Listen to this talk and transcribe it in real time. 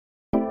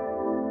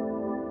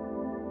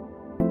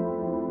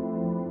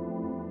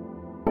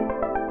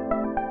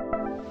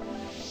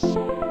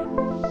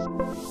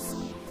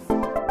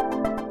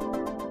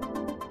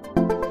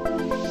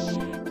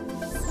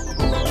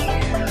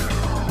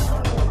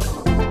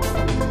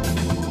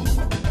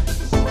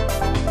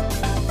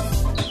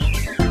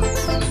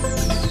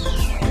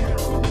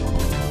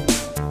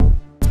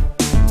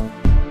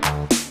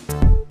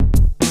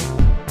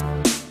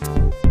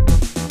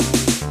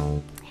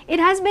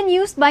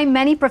Used by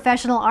many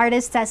professional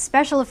artists as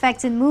special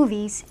effects in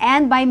movies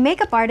and by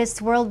makeup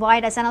artists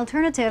worldwide as an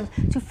alternative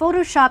to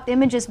photoshopped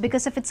images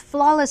because of its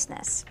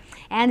flawlessness.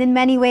 And in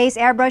many ways,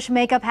 airbrush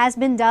makeup has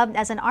been dubbed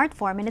as an art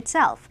form in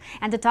itself.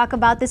 And to talk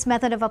about this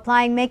method of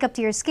applying makeup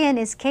to your skin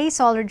is Kay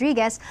Sol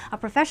Rodriguez, a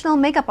professional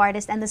makeup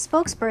artist and the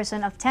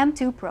spokesperson of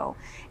Temtu Pro.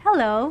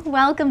 Hello,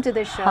 welcome to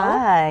the show.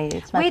 Hi,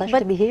 it's my pleasure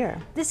to be here.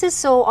 This is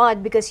so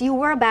odd because you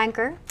were a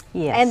banker.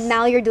 Yes. And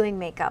now you're doing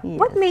makeup. Yes.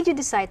 What made you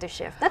decide to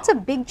shift? That's a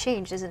big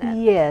change, isn't it?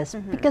 Yes,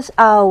 because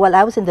while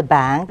I was in the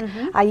bank,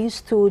 I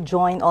used to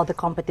join all the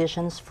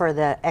competitions for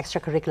the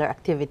extracurricular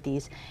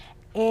activities.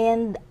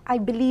 And I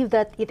believe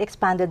that it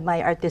expanded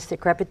my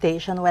artistic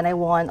reputation when I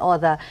won all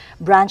the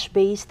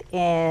branch-based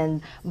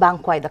and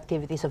bank-wide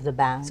activities of the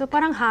bank. So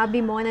parang hobby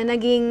mo na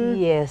naging...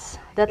 Yes,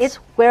 that's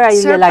where I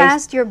realized...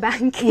 surpassed your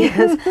banking.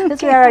 Yes,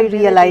 that's where I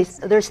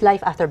realized there's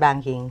life after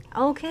banking.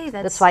 Okay,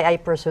 that's why I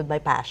pursued my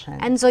passion.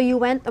 And so you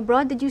went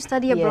abroad? Did you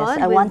study abroad?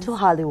 Yes, I went to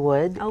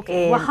Hollywood.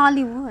 Okay,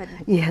 Hollywood.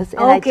 Yes,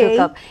 and I took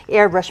up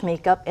airbrush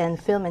makeup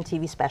and film and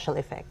TV special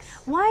effects.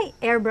 Why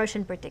airbrush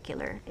in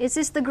particular? Is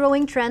this the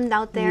growing trend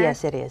out there?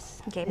 Yes, it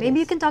is. Okay, maybe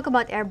you can talk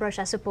about airbrush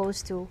as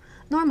opposed to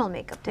normal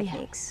makeup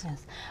techniques.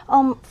 Yes.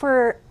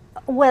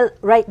 Well,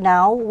 right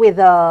now with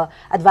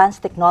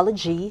advanced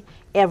technology,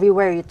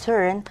 everywhere you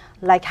turn,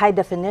 like high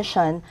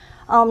definition,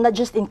 not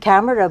just in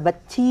camera,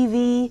 but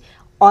TV,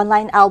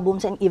 online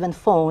albums, and even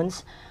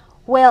phones.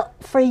 Well,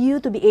 for you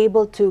to be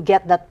able to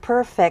get that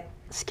perfect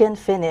skin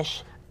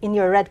finish in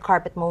your red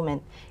carpet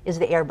moment is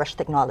the airbrush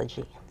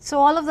technology. So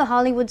all of the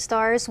Hollywood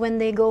stars, when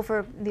they go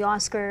for the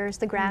Oscars,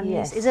 the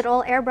Grammys, is it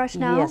all airbrush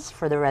now? Yes,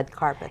 for the red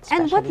carpet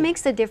especially. And what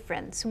makes the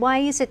difference? Why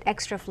is it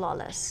extra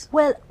flawless?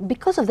 Well,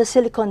 because of the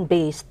silicone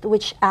base,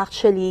 which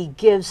actually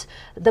gives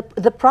the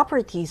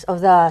properties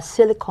of the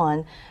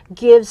silicone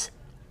gives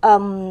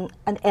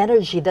an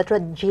energy that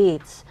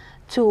radiates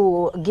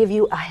to give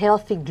you a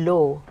healthy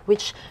glow,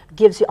 which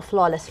gives you a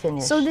flawless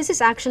finish. So this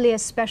is actually a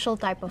special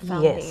type of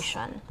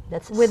foundation. Yes,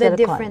 that's with silicone. A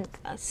different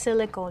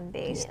silicone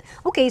base. Yes.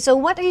 Okay, so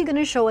what are you going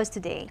to show us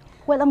today?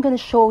 Well, I'm going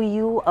to show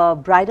you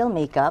bridal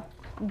makeup.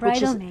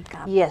 Bridal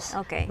makeup? Yes.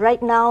 Okay.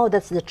 Right now,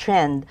 that's the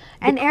trend.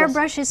 And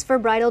airbrush is for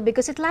bridal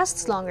because it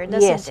lasts longer,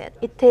 doesn't it? Yes,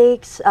 it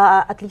takes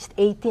at least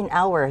 18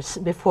 hours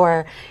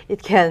before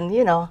it can,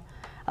 you know,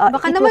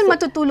 baka naman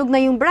matutulog na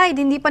yung bride,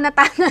 hindi pa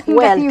natangan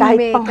yung kahit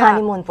makeup. pang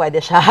honeymoon pwede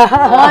siya.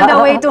 All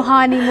the way to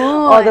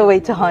honeymoon. All the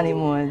way to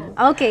honeymoon.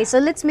 Okay, so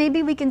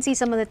maybe we can see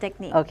some of the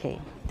technique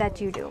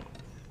that you do.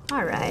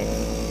 All right.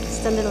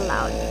 Just a little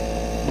loud.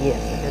 Yes,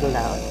 a little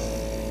loud.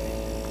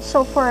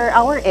 So for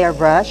our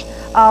airbrush,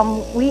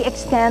 we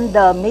extend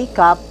the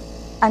makeup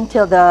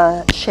until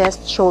the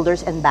chest,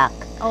 shoulders, and back.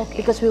 Okay.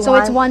 Because we so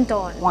want it's one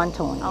tone? One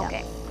tone,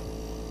 okay. Yeah.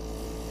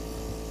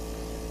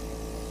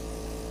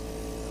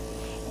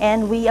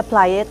 And we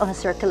apply it on a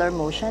circular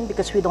motion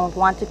because we don't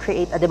want to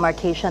create a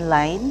demarcation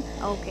line.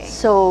 Okay.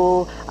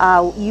 So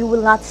you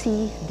will not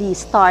see the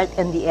start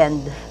and the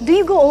end. Do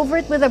you go over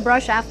it with a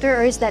brush after,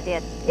 or is that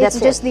it? That's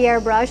it's just the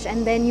airbrush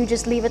and then you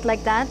just leave it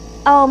like that?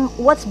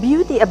 What's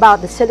beauty about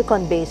the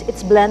silicone base,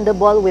 it's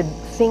blendable with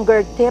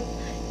fingertip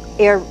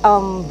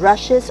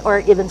brushes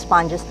or even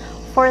sponges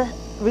for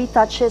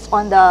retouches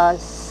on the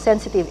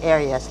sensitive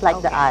areas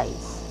like the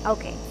eyes.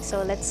 Okay,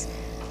 so let's...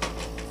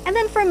 And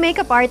then for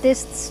makeup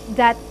artists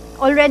that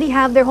already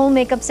have their whole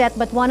makeup set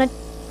but want to,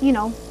 you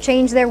know,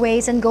 change their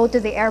ways and go to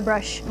the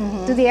airbrush,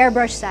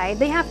 side,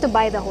 they have to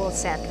buy the whole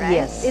set, right?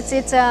 Yes.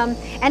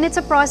 And it's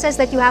a process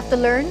that you have to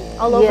learn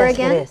all over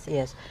again? Yes, it is,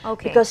 yes.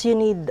 Okay. Because you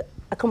need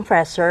a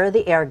compressor,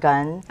 the air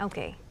gun,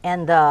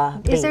 and the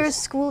base. Is there a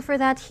school for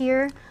that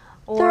here?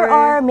 Or there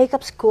are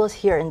makeup schools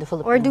here in the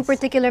Philippines. Or do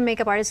particular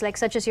makeup artists, like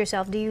such as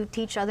yourself, do you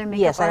teach other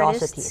makeup artists? Yes, I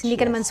also teach. Hindi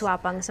ka naman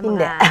swapang sa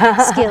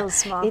mga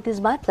skills mo. It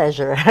is my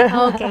pleasure.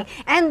 Okay.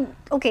 And,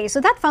 so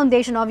that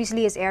foundation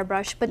obviously is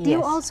airbrush, but do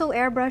you also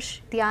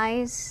airbrush the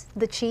eyes,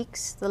 the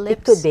cheeks, the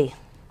lips? It could be.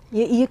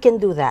 You can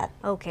do that.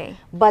 Okay.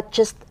 But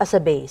just as a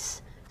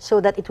base,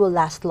 so that it will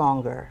last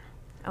longer.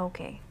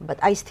 Okay. But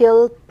I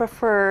still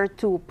prefer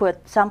to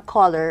put some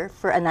color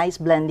for a nice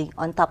blending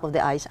on top of the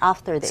eyes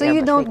after the airbrush. So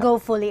you don't go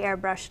fully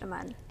airbrush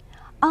naman?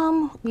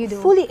 You do?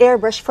 Fully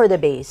airbrush for the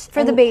base.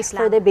 For the base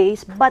lang? For the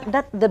base, but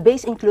the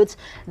base includes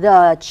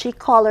the cheek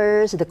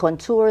colors, the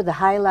contour, the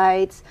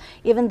highlights,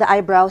 even the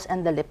eyebrows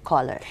and the lip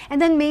color.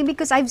 And then maybe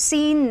because I've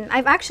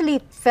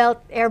actually felt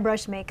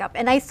airbrush makeup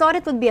and I thought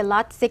it would be a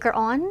lot thicker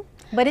on,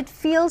 but it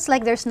feels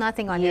like there's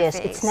nothing on your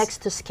face. Yes, it's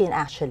next to skin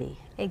actually.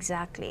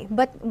 Exactly.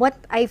 But what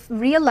I've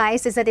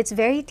realized is that it's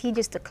very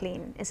tedious to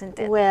clean, isn't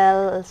it?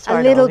 Well, sort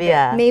a little of, bit.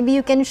 Yeah. Maybe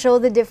you can show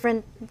the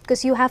different,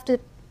 because you have to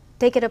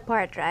take it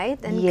apart, right?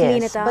 And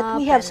clean it up. But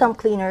we have some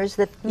cleaners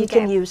that you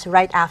can use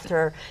right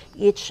after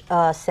each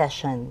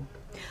session.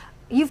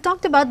 You've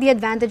talked about the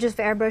advantages of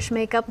airbrush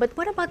makeup, but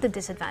what about the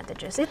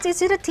disadvantages?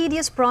 Is it a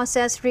tedious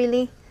process,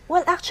 really?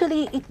 Well,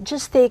 actually, it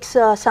just takes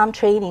some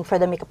training for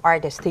the makeup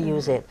artist to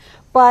use it.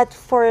 But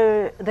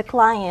for the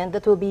client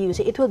that will be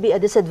using it, will be a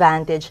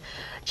disadvantage,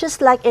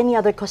 just like any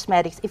other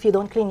cosmetics if you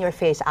don't clean your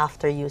face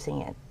after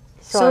using it.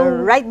 So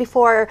right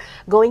before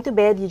going to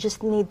bed, you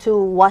just need to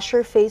wash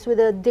your face with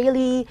a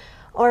daily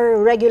or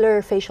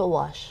regular facial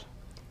wash.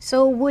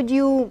 So would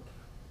you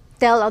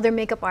tell other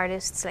makeup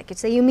artists, like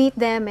say you meet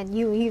them and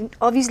you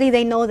obviously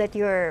they know that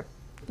you're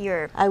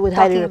I would talking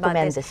highly about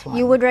recommend this one.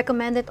 You would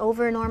recommend it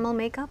over normal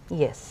makeup?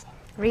 Yes.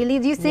 Really?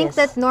 Do you think Yes.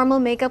 that normal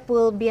makeup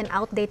will be an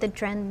outdated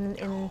trend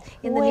in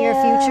the near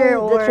future?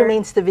 Well, that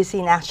remains to be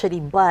seen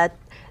actually, but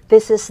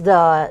this is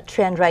the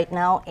trend right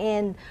now,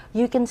 and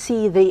you can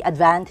see the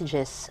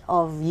advantages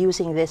of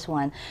using this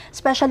one,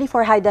 especially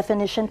for high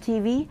definition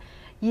TV.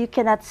 You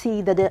cannot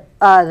see the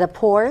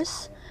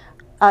pores.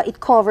 It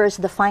covers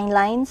the fine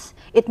lines.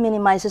 It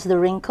minimizes the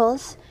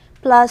wrinkles.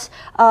 Plus,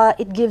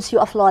 it gives you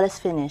a flawless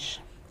finish.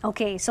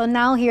 Okay, so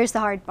now here's the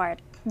hard part,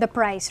 the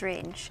price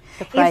range.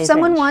 The price If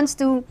someone range. wants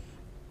to,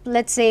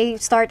 let's say,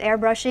 start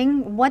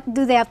airbrushing, what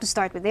do they have to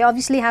start with? They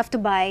obviously have to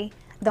buy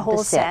the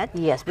whole set.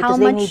 Yes, How because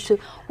they much, need to.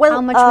 Well,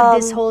 how much would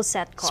this whole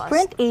set cost?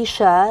 Sprint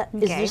Asia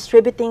is Okay.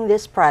 distributing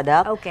this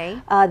product. Okay.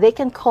 They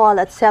can call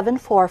at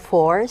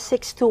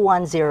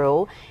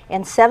 744-6210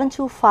 and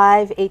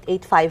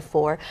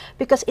 725-8854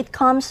 because it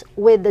comes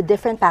with the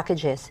different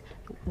packages.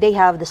 They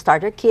have the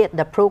starter kit,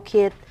 the pro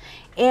kit,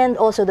 and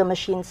also the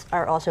machines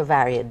are also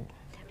varied.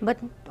 But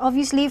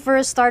obviously for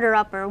a starter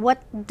upper, what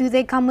do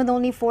they come with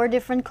only 4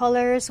 different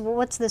colors?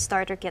 What's the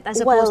starter kit as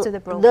opposed to the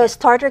pro the kit?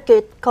 starter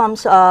kit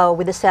comes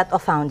with a set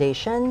of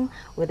foundation,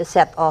 with a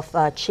set of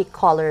cheek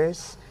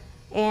colors,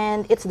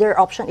 and it's their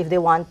option if they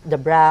want the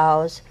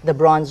brows, the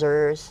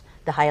bronzers,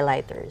 the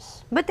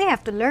highlighters. But they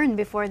have to learn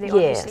before they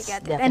Yes, obviously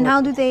get it. And how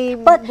do they,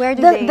 But where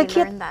do the, they the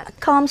kit learn that?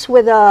 comes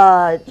with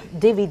a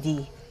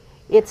DVD.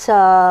 It's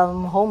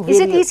home Is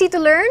video. it easy to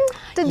learn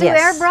to do Yes.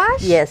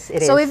 airbrush? Yes,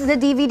 it So is. if the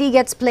DVD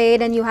gets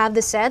played and you have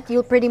the set,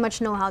 you'll pretty much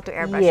know how to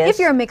airbrush. Yes. If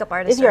you're a makeup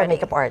artist If you're already. a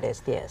makeup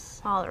artist,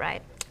 yes. All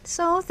right.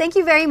 So thank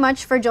you very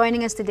much for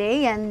joining us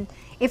today. And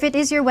if it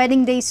is your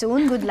wedding day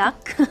soon, good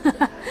luck.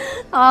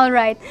 All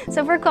right.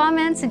 So for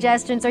comments,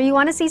 suggestions, or you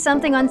want to see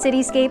something on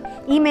CityScape,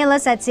 email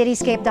us at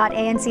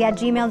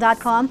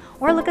cityscape.anc@gmail.com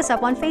or look us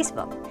up on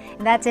Facebook.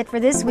 And that's it for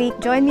this week.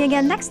 Join me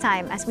again next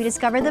time as we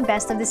discover the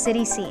best of the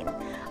city scene.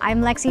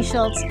 I'm Lexi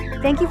Schulze.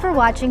 Thank you for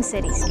watching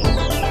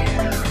CityScape.